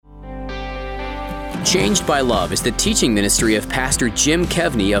Changed by Love is the teaching ministry of Pastor Jim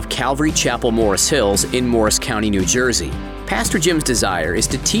Kevney of Calvary Chapel, Morris Hills in Morris County, New Jersey. Pastor Jim's desire is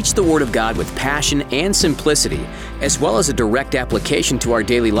to teach the Word of God with passion and simplicity, as well as a direct application to our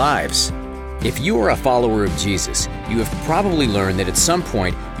daily lives. If you are a follower of Jesus, you have probably learned that at some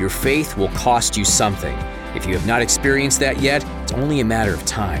point your faith will cost you something. If you have not experienced that yet, it's only a matter of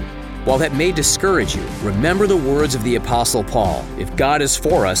time. While that may discourage you, remember the words of the Apostle Paul, "If God is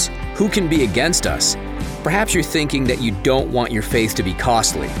for us, who can be against us?" Perhaps you're thinking that you don't want your faith to be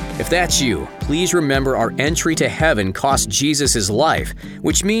costly. If that's you, please remember our entry to heaven cost Jesus his life,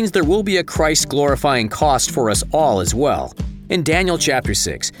 which means there will be a Christ-glorifying cost for us all as well. In Daniel chapter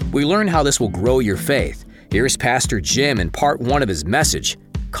 6, we learn how this will grow your faith. Here's Pastor Jim in part 1 of his message,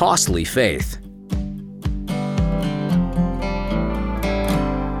 Costly Faith.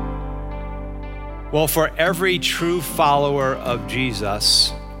 Well, for every true follower of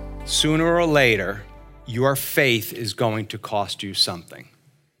Jesus, sooner or later, your faith is going to cost you something.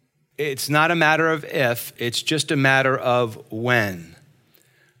 It's not a matter of if, it's just a matter of when.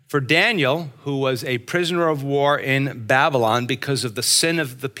 For Daniel, who was a prisoner of war in Babylon because of the sin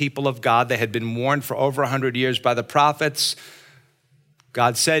of the people of God, they had been warned for over 100 years by the prophets.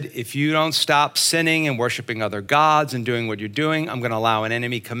 God said, if you don't stop sinning and worshiping other gods and doing what you're doing, I'm going to allow an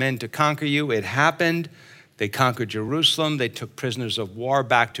enemy come in to conquer you. It happened. They conquered Jerusalem. They took prisoners of war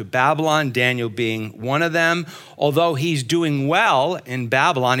back to Babylon, Daniel being one of them. Although he's doing well in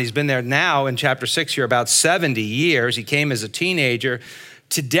Babylon, he's been there now in chapter 6 here about 70 years. He came as a teenager.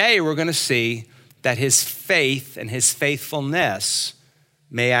 Today, we're going to see that his faith and his faithfulness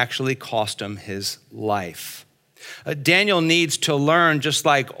may actually cost him his life. Daniel needs to learn, just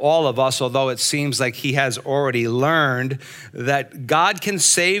like all of us, although it seems like he has already learned, that God can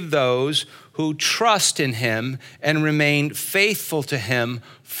save those who trust in him and remain faithful to him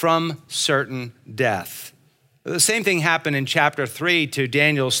from certain death. The same thing happened in chapter 3 to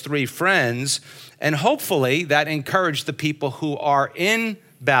Daniel's 3 friends, and hopefully that encouraged the people who are in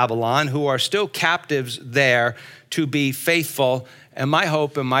Babylon, who are still captives there, to be faithful. And my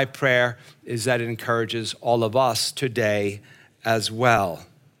hope and my prayer is that it encourages all of us today as well.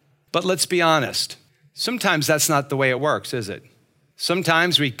 But let's be honest. Sometimes that's not the way it works, is it?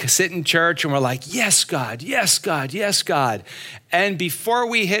 Sometimes we sit in church and we're like, yes, God, yes, God, yes, God. And before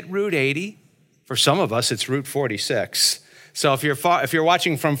we hit Route 80, for some of us, it's Route 46. So if you're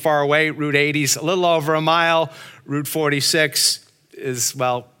watching from far away, Route 80 is a little over a mile. Route 46 is,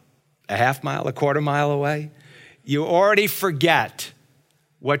 well, a half mile, a quarter mile away. You already forget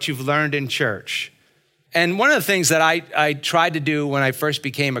what you've learned in church. And one of the things that I tried to do when I first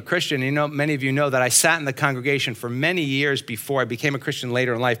became a Christian, many of you know that I sat in the congregation for many years before I became a Christian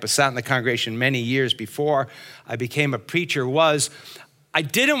later in life, but sat in the congregation many years before I became a preacher, was I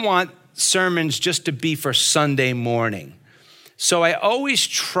didn't want sermons just to be for Sunday morning. So I always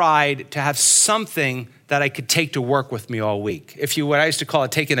tried to have something that I could take to work with me all week. What I used to call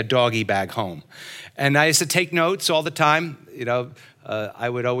it taking a doggy bag home. And I used to take notes all the time.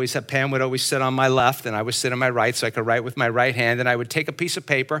 Pam would always sit on my left and I would sit on my right so I could write with my right hand. And I would take a piece of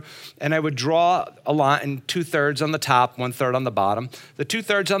paper and I would draw a line, 2/3 on the top, 1/3 on the bottom. The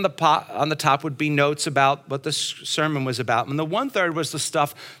 2/3 on the top would be notes about what the sermon was about. And the 1/3 was the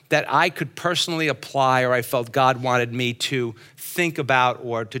stuff that I could personally apply or I felt God wanted me to think about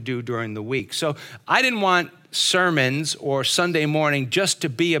or to do during the week. So I didn't want sermons or Sunday morning just to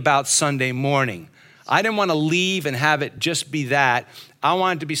be about Sunday morning. I didn't want to leave and have it just be that. I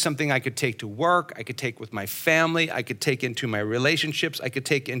wanted it to be something I could take to work, I could take with my family, I could take into my relationships, I could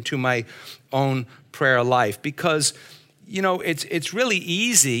take into my own prayer life. Because, it's really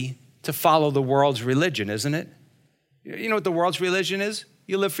easy to follow the world's religion, isn't it? You know what the world's religion is?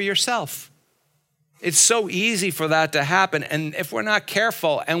 You live for yourself. It's so easy for that to happen. And if we're not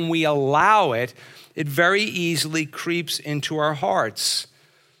careful and we allow it, it very easily creeps into our hearts.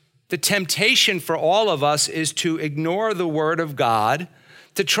 The temptation for all of us is to ignore the Word of God,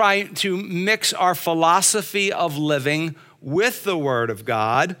 to try to mix our philosophy of living with the Word of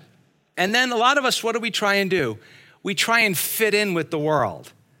God. And then a lot of us, what do we try and do? We try and fit in with the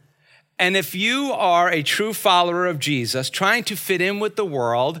world. And if you are a true follower of Jesus, trying to fit in with the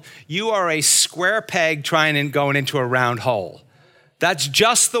world, you are a square peg trying and going into a round hole. That's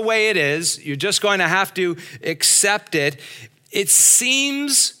just the way it is. You're just going to have to accept it. It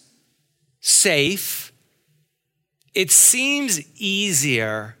seems safe. It seems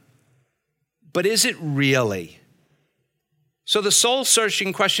easier, but is it really? So the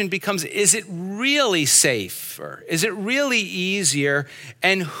soul-searching question becomes, is it really safer? Is it really easier?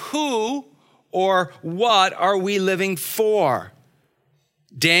 And who or what are we living for?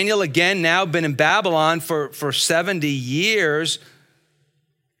 Daniel, again, now been in Babylon for 70 years,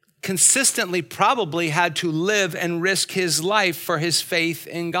 consistently probably had to live and risk his life for his faith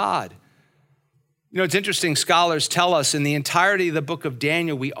in God. You know, it's interesting, scholars tell us in the entirety of the book of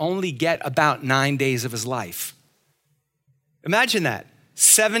Daniel, we only get about 9 days of his life. Imagine that,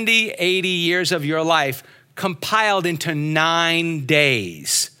 70, 80 years of your life compiled into 9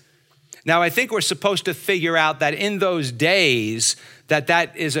 days. Now, I think we're supposed to figure out that in those days,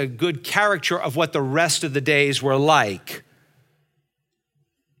 that is a good caricature of what the rest of the days were like.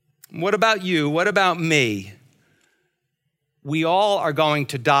 What about you? What about me? We all are going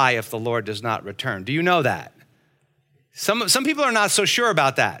to die if the Lord does not return. Do you know that? Some people are not so sure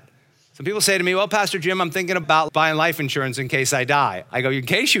about that. Some people say to me, well, Pastor Jim, I'm thinking about buying life insurance in case I die. I go, in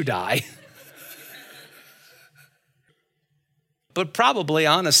case you die. But probably,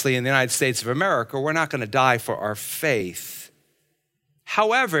 honestly, in the United States of America, we're not going to die for our faith.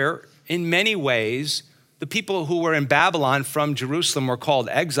 However, in many ways, the people who were in Babylon from Jerusalem were called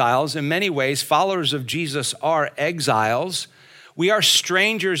exiles. In many ways, followers of Jesus are exiles. We are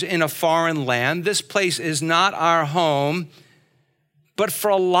strangers in a foreign land. This place is not our home. But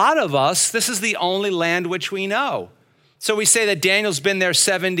for a lot of us, this is the only land which we know. So we say that Daniel's been there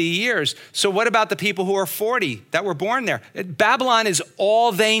 70 years. So what about the people who are 40 that were born there? Babylon is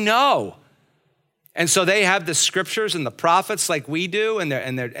all they know. And so they have the scriptures and the prophets like we do, and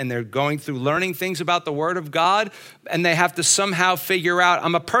they're going through learning things about the word of God, and they have to somehow figure out,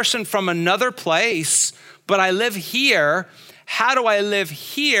 I'm a person from another place, but I live here. How do I live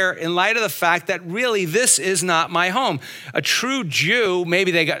here in light of the fact that really this is not my home? A true Jew,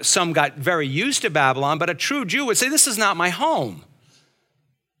 maybe some got very used to Babylon, but a true Jew would say, this is not my home.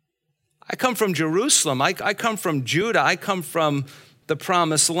 I come from Jerusalem. I come from Judah. I come from the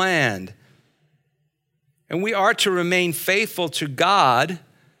promised land. And we are to remain faithful to God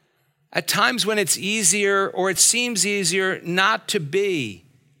at times when it's easier or it seems easier not to be.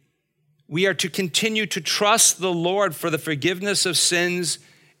 We are to continue to trust the Lord for the forgiveness of sins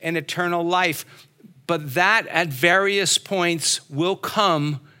and eternal life. But that at various points will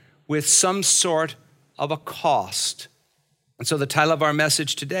come with some sort of a cost. And so the title of our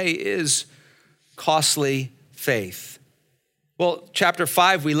message today is Costly Faith. Well, chapter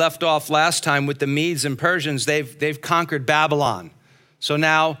 5, we left off last time with the Medes and Persians. They've conquered Babylon. So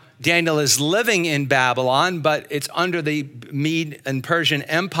now Daniel is living in Babylon, but it's under the Mede and Persian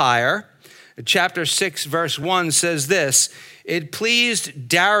Empire. Chapter 6, verse 1 says this, it pleased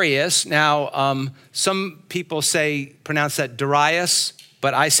Darius. Now, some people pronounce that Darius,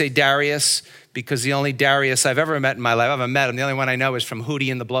 but I say Darius because the only Darius I've ever met in my life, I haven't met him. The only one I know is from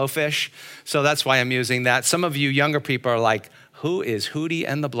Hootie and the Blowfish. So that's why I'm using that. Some of you younger people are like, who is Hootie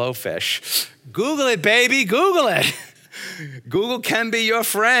and the Blowfish? Google it, baby, Google it. Google can be your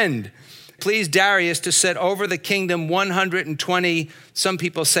friend. Please Darius to set over the kingdom 120, some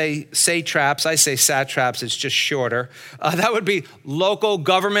people say satraps, I say satraps, it's just shorter. That would be local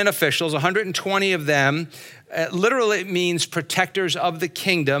government officials, 120 of them. Literally it means protectors of the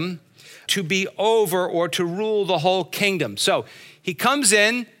kingdom, to be over or to rule the whole kingdom. So he comes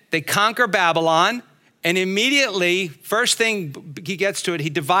in, they conquer Babylon, and immediately, first thing he gets to it, he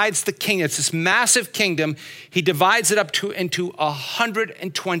divides the kingdom. It's this massive kingdom. He divides it up into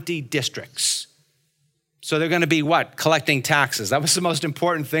 120 districts. So they're going to be what? Collecting taxes. That was the most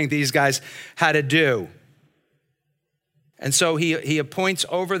important thing these guys had to do. And so he appoints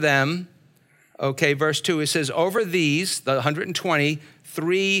over them, okay, verse 2, it says, over these, the 120,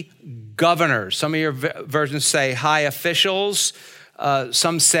 3 governors. Some of your versions say high officials.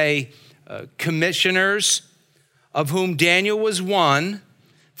 Some say commissioners, of whom Daniel was one,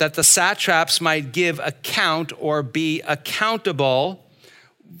 that the satraps might give account or be accountable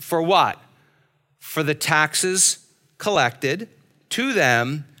for what? For the taxes collected to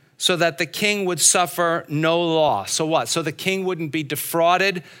them, so that the king would suffer no loss. So what? So the king wouldn't be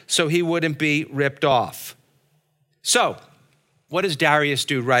defrauded, so he wouldn't be ripped off. So what does Darius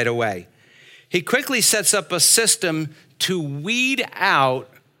do right away? He quickly sets up a system to weed out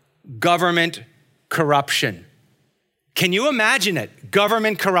government corruption. Can you imagine it?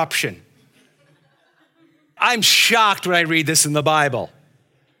 Government corruption. I'm shocked when I read this in the Bible.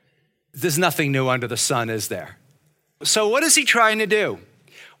 There's nothing new under the sun, is there? So what is he trying to do?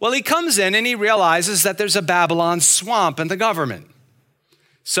 Well, he comes in and he realizes that there's a Babylon swamp in the government.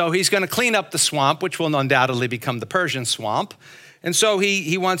 So he's going to clean up the swamp, which will undoubtedly become the Persian swamp. And so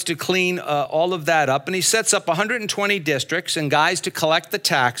he wants to clean all of that up, and he sets up 120 districts and guys to collect the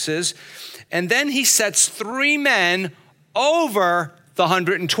taxes. And then he sets 3 men over the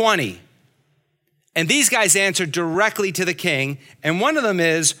 120. And these guys answered directly to the king, and one of them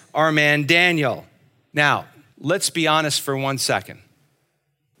is our man Daniel. Now, let's be honest for 1 second.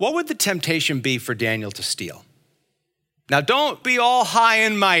 What would the temptation be for Daniel to steal? Now, don't be all high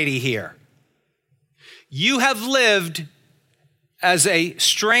and mighty here. You have lived as a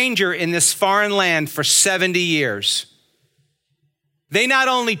stranger in this foreign land for 70 years. They not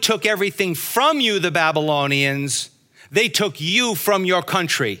only took everything from you, the Babylonians, they took you from your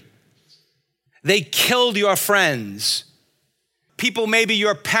country. They killed your friends. People, maybe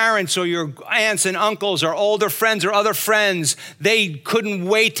your parents or your aunts and uncles or older friends or other friends, they couldn't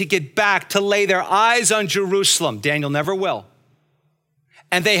wait to get back to lay their eyes on Jerusalem. Daniel never will.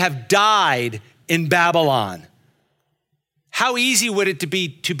 And they have died in Babylon. How easy would it be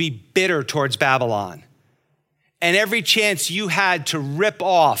to be bitter towards Babylon? And every chance you had to rip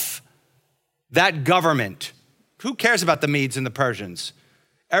off that government. Who cares about the Medes and the Persians?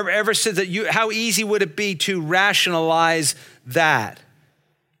 Ever since that, how easy would it be to rationalize that?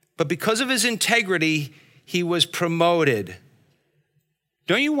 But because of his integrity, he was promoted.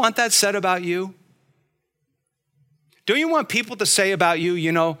 Don't you want that said about you? Don't you want people to say about you,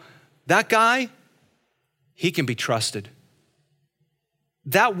 you know, that guy, he can be trusted.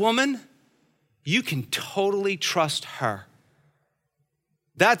 That woman, you can totally trust her.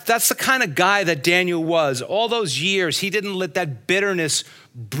 That's the kind of guy that Daniel was. All those years, he didn't let that bitterness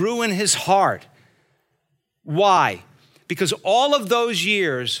brew in his heart. Why? Because all of those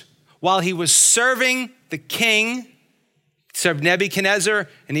years, while he was serving the king, served Nebuchadnezzar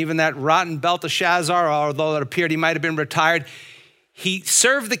and even that rotten Belteshazzar, although it appeared he might have been retired, he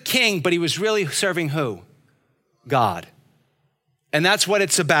served the king, but he was really serving who? God. And that's what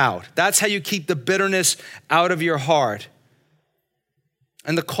it's about. That's how you keep the bitterness out of your heart.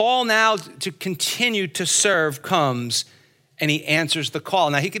 And the call now to continue to serve comes, and he answers the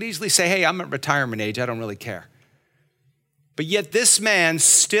call. Now, he could easily say, hey, I'm at retirement age. I don't really care. But yet this man,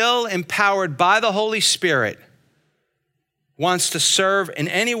 still empowered by the Holy Spirit, wants to serve in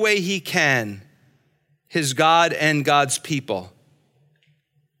any way he can his God and God's people.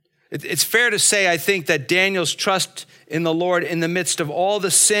 It's fair to say, I think, that Daniel's trust in the Lord in the midst of all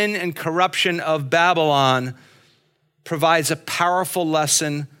the sin and corruption of Babylon provides a powerful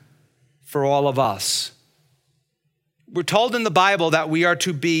lesson for all of us. We're told in the Bible that we are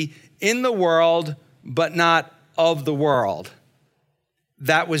to be in the world, but not of the world.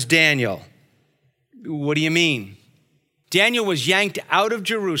 That was Daniel. What do you mean? Daniel was yanked out of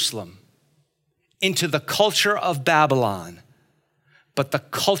Jerusalem into the culture of Babylon, but the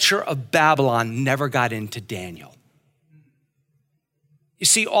culture of Babylon never got into Daniel. You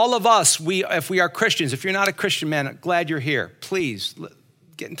see, all of us, if we are Christians, if you're not a Christian, man, I'm glad you're here. Please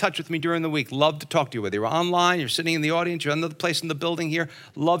get in touch with me during the week. Love to talk to you, whether you're online, you're sitting in the audience, you're another place in the building here.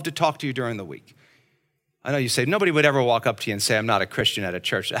 Love to talk to you during the week. I know you say, nobody would ever walk up to you and say, I'm not a Christian at a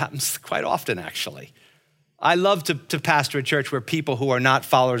church. It happens quite often, actually. I love to pastor a church where people who are not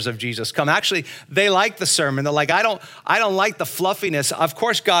followers of Jesus come. Actually, they like the sermon. They're like, I don't like the fluffiness. Of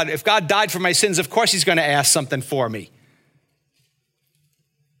course, if God died for my sins, of course he's going to ask something for me.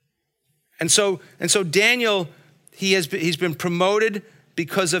 And so Daniel, he's been promoted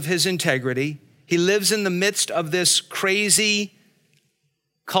because of his integrity. He lives in the midst of this crazy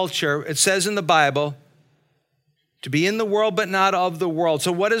culture. It says in the Bible, to be in the world but not of the world.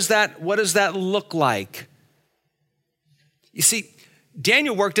 So what does that look like? You see,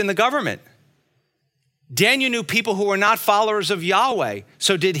 Daniel worked in the government. Daniel knew people who were not followers of Yahweh.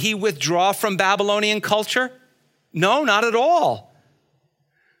 So did he withdraw from Babylonian culture? No, not at all.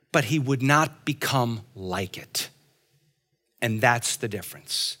 But he would not become like it. And that's the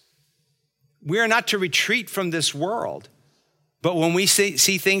difference. We are not to retreat from this world. But when we see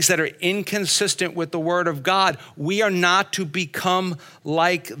things that are inconsistent with the word of God, we are not to become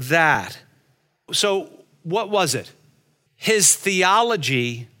like that. So what was it? His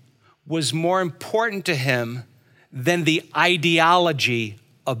theology was more important to him than the ideology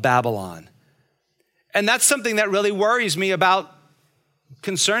of Babylon. And that's something that really worries me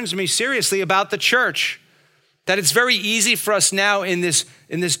concerns me seriously about the church. That it's very easy for us now in this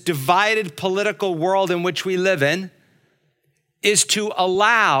divided political world in which we live in, is to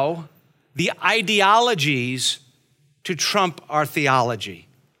allow the ideologies to trump our theology.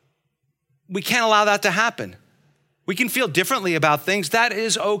 We can't allow that to happen. We can feel differently about things. That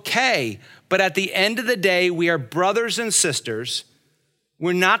is okay. But at the end of the day, we are brothers and sisters.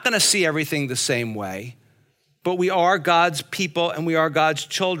 We're not going to see everything the same way, but we are God's people and we are God's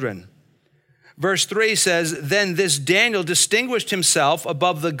children. Verse 3 says, then this Daniel distinguished himself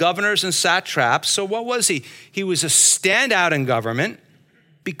above the governors and satraps. So what was he? He was a standout in government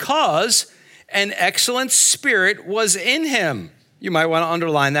because, an excellent spirit was in him. You might want to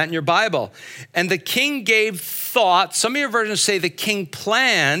underline that in your Bible. And the king gave thought, some of your versions say the king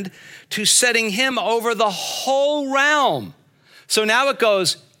planned, to setting him over the whole realm. So now it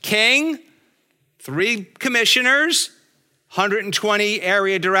goes king, 3 commissioners, 120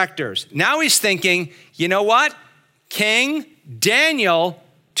 area directors. Now he's thinking, you know what? King, Daniel,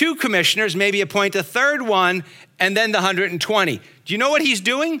 2 commissioners, maybe appoint a third one, and then the 120. Do you know what he's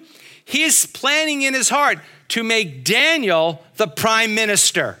doing? He is planning in his heart to make Daniel the prime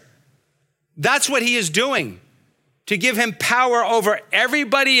minister. That's what he is doing, to give him power over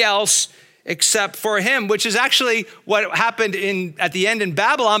everybody else except for him, which is actually what happened at the end in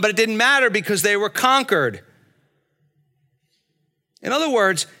Babylon, but it didn't matter because they were conquered. In other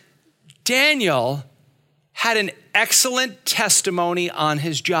words, Daniel had an excellent testimony on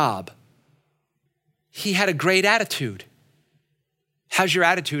his job. He had a great attitude. How's your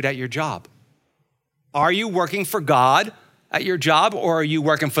attitude at your job? Are you working for God at your job, or are you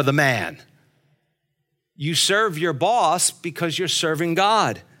working for the man? You serve your boss because you're serving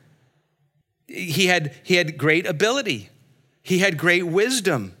God. He had great ability. He had great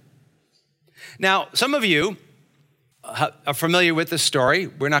wisdom. Now, some of you are familiar with this story.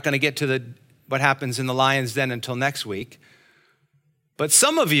 We're not going to get to what happens in the lion's den until next week. But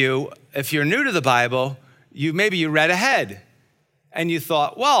some of you, if you're new to the Bible, maybe you read ahead and you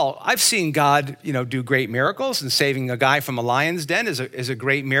thought, well, I've seen God, do great miracles, and saving a guy from a lion's den is a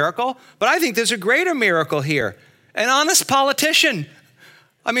great miracle. But I think there's a greater miracle here. An honest politician.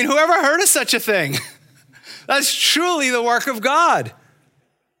 I mean, whoever heard of such a thing? That's truly the work of God.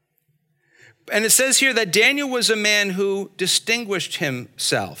 And it says here that Daniel was a man who distinguished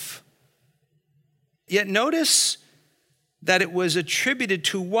himself. Yet notice that it was attributed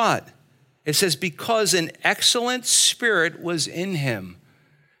to what? It says, because an excellent spirit was in him.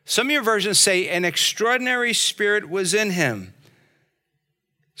 Some of your versions say an extraordinary spirit was in him.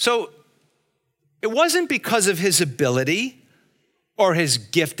 So it wasn't because of his ability or his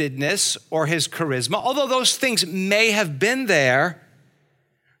giftedness or his charisma, although those things may have been there.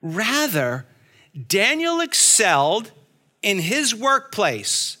 Rather, Daniel excelled in his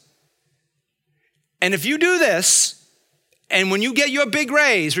workplace. And if you do this, and when you get your big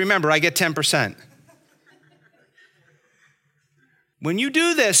raise, remember, I get 10%. When you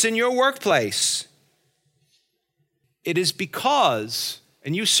do this in your workplace, it is because,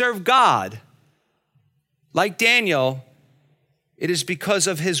 and you serve God, like Daniel, it is because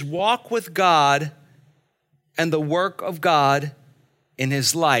of his walk with God and the work of God in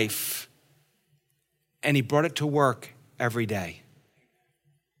his life. And he brought it to work every day.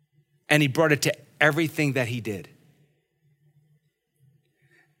 And he brought it to everything that he did.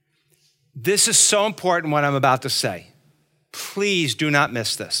 This is so important, what I'm about to say. Please do not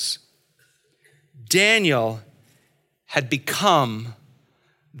miss this. Daniel had become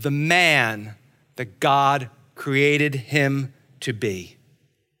the man that God created him to be.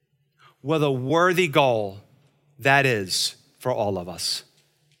 What a worthy goal that is for all of us,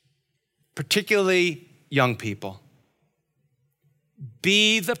 particularly young people.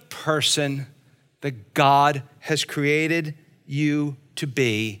 Be the person that God has created you to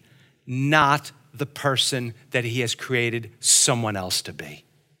be, not the person that he has created someone else to be.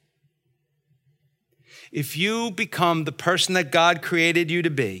 If you become the person that God created you to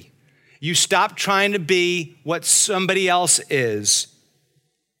be, you stop trying to be what somebody else is.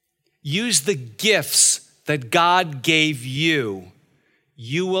 Use the gifts that God gave you.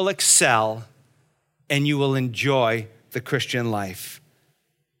 You will excel and you will enjoy the Christian life.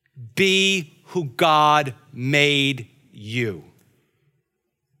 Be who God made you.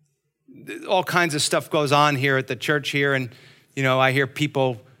 All kinds of stuff goes on here at the church here, and I hear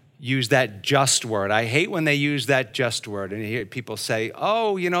people use that just word. I hate when they use that just word, and I hear people say,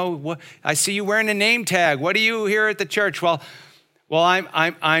 "Oh, I see you wearing a name tag. What do you here at the church?" Well,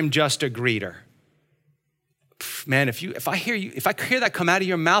 I'm just a greeter. Man, if I hear that come out of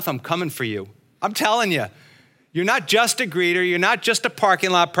your mouth, I'm coming for you. I'm telling you. You're not just a greeter. You're not just a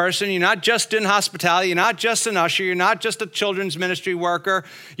parking lot person. You're not just in hospitality. You're not just an usher. You're not just a children's ministry worker.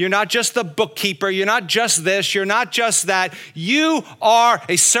 You're not just the bookkeeper. You're not just this. You're not just that. You are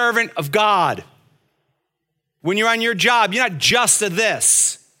a servant of God. When you're on your job, you're not just a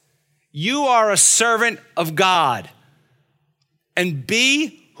this. You are a servant of God. And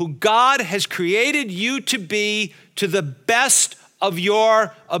be who God has created you to be to the best of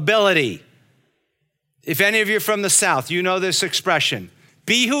your ability. If any of you are from the South, you know this expression.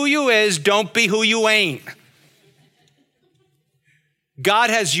 Be who you is, don't be who you ain't.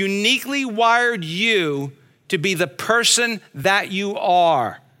 God has uniquely wired you to be the person that you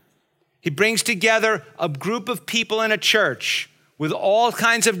are. He brings together a group of people in a church with all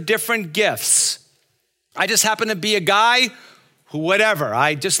kinds of different gifts. I just happen to be a guy who, whatever,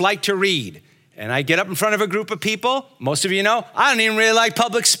 I just like to read. And I get up in front of a group of people. Most of you know, I don't even really like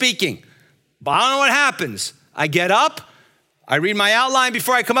public speaking. But I don't know what happens. I get up, I read my outline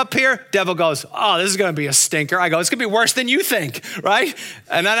before I come up here. Devil goes, oh, this is going to be a stinker. I go, it's going to be worse than you think, right?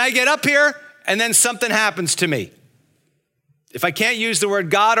 And then I get up here, and then something happens to me. If I can't use the word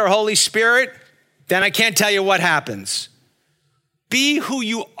God or Holy Spirit, then I can't tell you what happens. Be who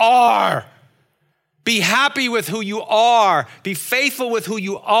you are. Be happy with who you are. Be faithful with who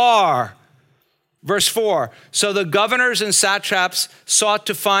you are. Verse 4, so the governors and satraps sought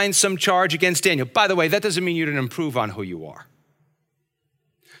to find some charge against Daniel. By the way, that doesn't mean you didn't improve on who you are.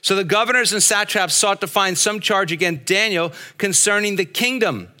 So the governors and satraps sought to find some charge against Daniel concerning the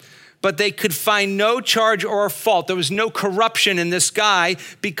kingdom, but they could find no charge or fault. There was no corruption in this guy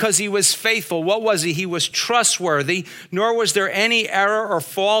because he was faithful. What was he? He was trustworthy, nor was there any error or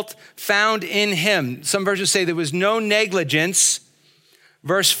fault found in him. Some versions say there was no negligence.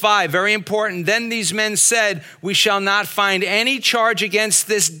 Verse 5, very important. Then these men said, we shall not find any charge against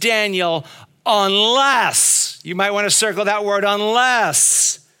this Daniel unless, you might want to circle that word,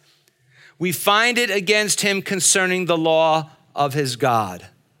 unless we find it against him concerning the law of his God.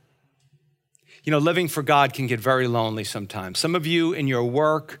 You know, living for God can get very lonely sometimes. Some of you in your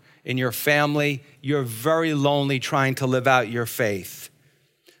work, in your family, you're very lonely trying to live out your faith.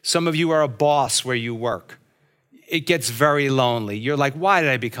 Some of you are a boss where you work. It gets very lonely. You're like, why did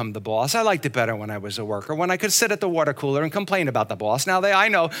I become the boss? I liked it better when I was a worker, when I could sit at the water cooler and complain about the boss. Now I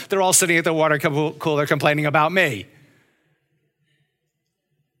know they're all sitting at the water cooler complaining about me.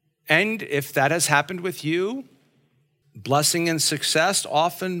 And if that has happened with you, blessing and success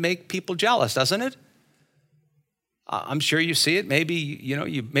often make people jealous, doesn't it? I'm sure you see it. Maybe,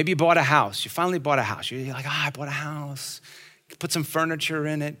 you bought a house. You finally bought a house. You're like, I bought a house. Put some furniture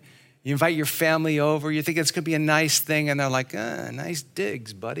in it. You invite your family over. You think it's going to be a nice thing. And they're like, nice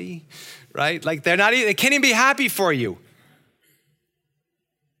digs, buddy. Right? Like they can't even be happy for you.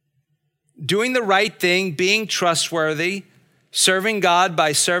 Doing the right thing, being trustworthy, serving God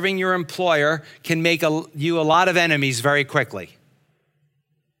by serving your employer can make you a lot of enemies very quickly.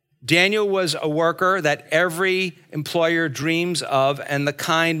 Daniel was a worker that every employer dreams of and the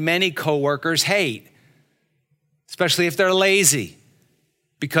kind many coworkers hate, especially if they're lazy,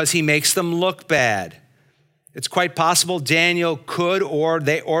 because he makes them look bad. It's quite possible Daniel could, or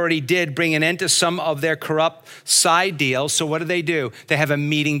they already did, bring an end to some of their corrupt side deals. So what do? They have a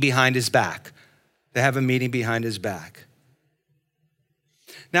meeting behind his back.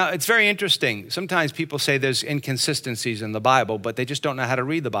 Now, it's very interesting. Sometimes people say there's inconsistencies in the Bible, but they just don't know how to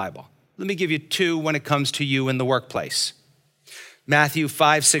read the Bible. Let me give you two when it comes to you in the workplace. Matthew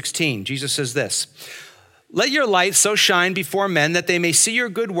 5:16, Jesus says this, let your light so shine before men that they may see your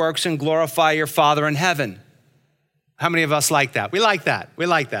good works and glorify your Father in heaven. How many of us like that? We like that,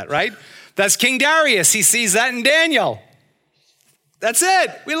 right? That's King Darius. He sees that in Daniel. That's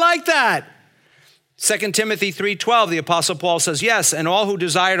it. We like that. 2 Timothy 3:12, the Apostle Paul says, yes, and all who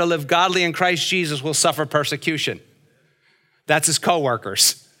desire to live godly in Christ Jesus will suffer persecution. That's his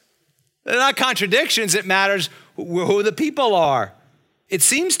co-workers. They're not contradictions. It matters who the people are. It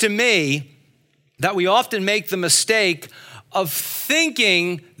seems to me that we often make the mistake of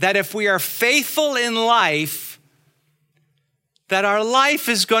thinking that if we are faithful in life, that our life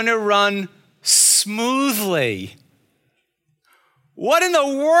is going to run smoothly. What in the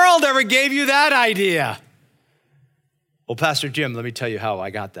world ever gave you that idea? Well, Pastor Jim, let me tell you how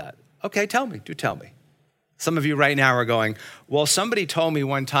I got that. Okay, tell me. Some of you right now are going, well, somebody told me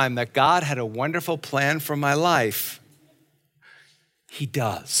one time that God had a wonderful plan for my life. He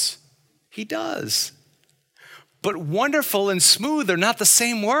does. But wonderful and smooth are not the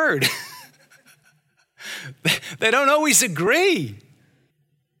same word. They don't always agree.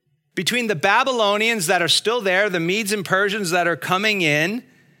 Between the Babylonians that are still there, the Medes and Persians that are coming in,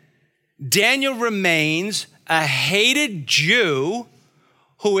 Daniel remains a hated Jew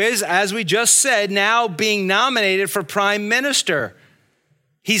who is, as we just said, now being nominated for prime minister.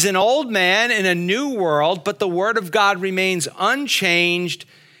 He's an old man in a new world, but the word of God remains unchanged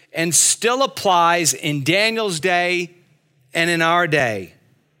and still applies in Daniel's day and in our day.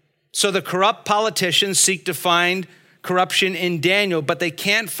 So the corrupt politicians seek to find corruption in Daniel, but they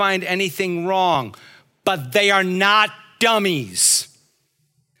can't find anything wrong. But they are not dummies.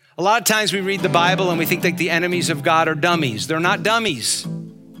 A lot of times we read the Bible and we think that the enemies of God are dummies. They're not dummies.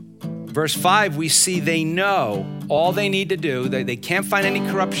 Verse 5, we see they know all they need to do. They can't find any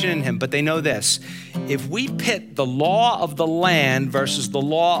corruption in him, but they know this. If we pit the law of the land versus the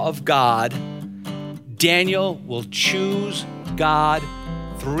law of God, Daniel will choose God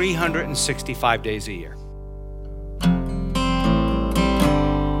 365 days a year.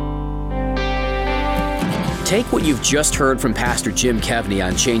 Take what you've just heard from Pastor Jim Kevney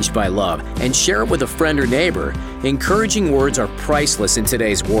on Changed by Love and share it with a friend or neighbor. Encouraging words are priceless in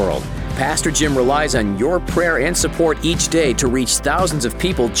today's world. Pastor Jim relies on your prayer and support each day to reach thousands of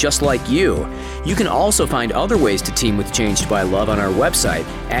people just like you. You can also find other ways to team with Changed by Love on our website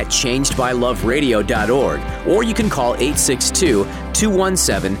at changedbyloveradio.org, or you can call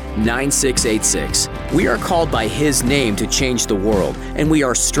 862-217-9686. We are called by His name to change the world, and we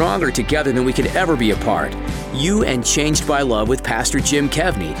are stronger together than we could ever be apart. You and Changed by Love with Pastor Jim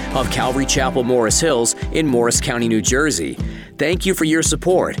Kevney of Calvary Chapel, Morris Hills in Morris County, New Jersey. Thank you for your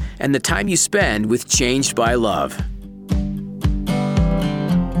support and the time you spend with Changed by Love.